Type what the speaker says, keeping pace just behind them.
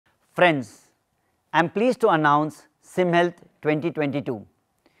Friends, I am pleased to announce SYMHEALTH 2022,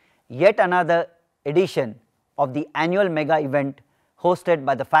 yet another edition of the annual mega event hosted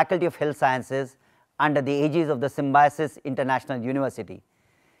by the Faculty of Health Sciences under the aegis of the Symbiosis International University.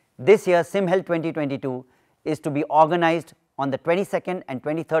 This year SYMHEALTH 2022 is to be organized on the 22nd and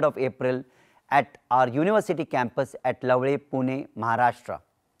 23rd of April at our university campus at Lavle, Pune, Maharashtra.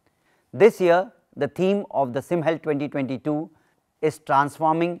 This year the theme of the SYMHEALTH 2022 is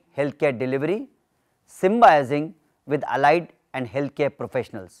transforming healthcare delivery, symbioizing with allied and healthcare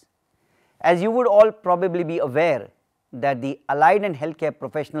professionals. As you would all probably be aware that the Allied and Healthcare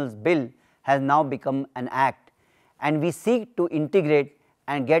Professionals Bill has now become an act, and we seek to integrate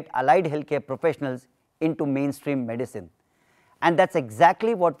and get allied healthcare professionals into mainstream medicine. And that is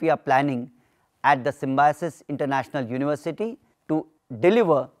exactly what we are planning at the Symbiosis International University to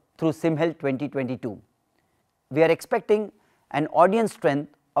deliver through SYMHEALTH 2022. We are expecting an audience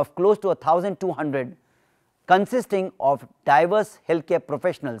strength of close to 1,200 consisting of diverse healthcare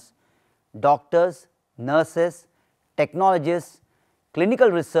professionals, doctors, nurses, technologists, clinical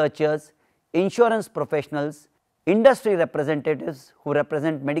researchers, insurance professionals, industry representatives who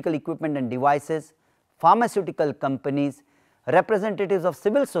represent medical equipment and devices, pharmaceutical companies, representatives of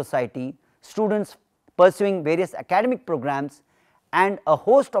civil society, students pursuing various academic programs, and a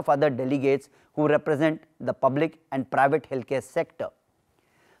host of other delegates who represent the public and private healthcare sector.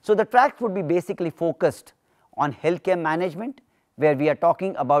 So, the track would be basically focused on healthcare management, where we are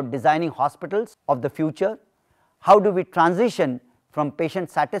talking about designing hospitals of the future. How do we transition from patient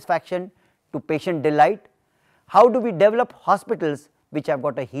satisfaction to patient delight? How do we develop hospitals which have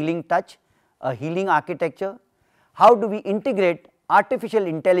got a healing touch, a healing architecture? How do we integrate artificial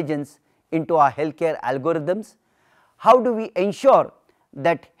intelligence into our healthcare algorithms? How do we ensure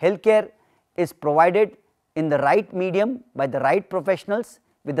that healthcare is provided in the right medium by the right professionals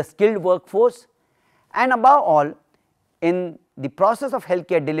with the skilled workforce? And above all, in the process of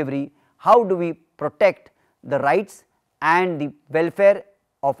healthcare delivery, how do we protect the rights and the welfare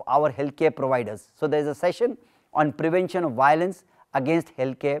of our healthcare providers? So, there is a session on prevention of violence against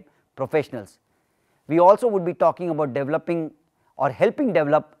healthcare professionals. We also would be talking about developing or helping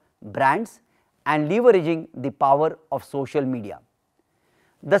develop brands and leveraging the power of social media.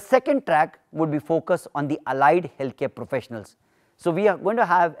 The second track would be focused on the allied healthcare professionals. So, we are going to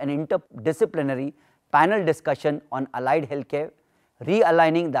have an interdisciplinary panel discussion on allied healthcare,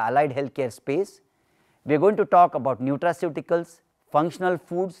 realigning the allied healthcare space. We are going to talk about nutraceuticals, functional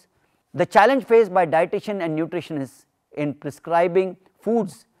foods, the challenge faced by dietitian and nutritionists in prescribing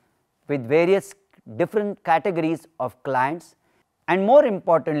foods with various different categories of clients, and more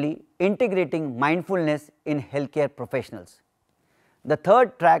importantly integrating mindfulness in healthcare professionals. The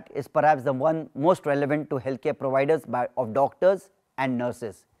third track is perhaps the one most relevant to healthcare providers of doctors and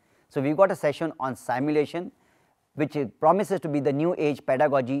nurses. So, we have got a session on simulation, which promises to be the new age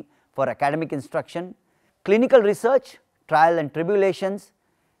pedagogy for academic instruction, clinical research, trial and tribulations,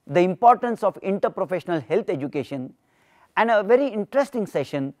 the importance of interprofessional health education, and a very interesting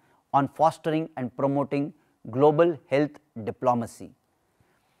session on fostering and promoting global health diplomacy.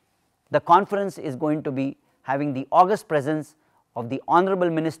 The conference is going to be having the august presence of the Honorable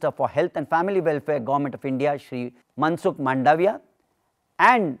Minister for Health and Family Welfare, Government of India, Shri Mansukh Mandavia,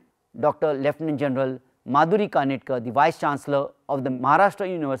 and Dr. Lieutenant General Madhuri Kanitkar, the Vice Chancellor of the Maharashtra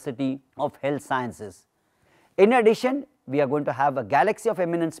University of Health Sciences. In addition, we are going to have a galaxy of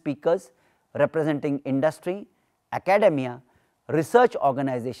eminent speakers representing industry, academia, research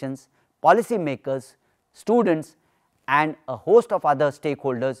organizations, policy makers, students, and a host of other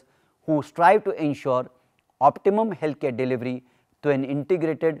stakeholders who strive to ensure optimum healthcare delivery through an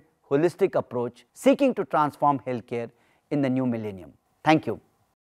integrated holistic approach seeking to transform healthcare in the new millennium. Thank you.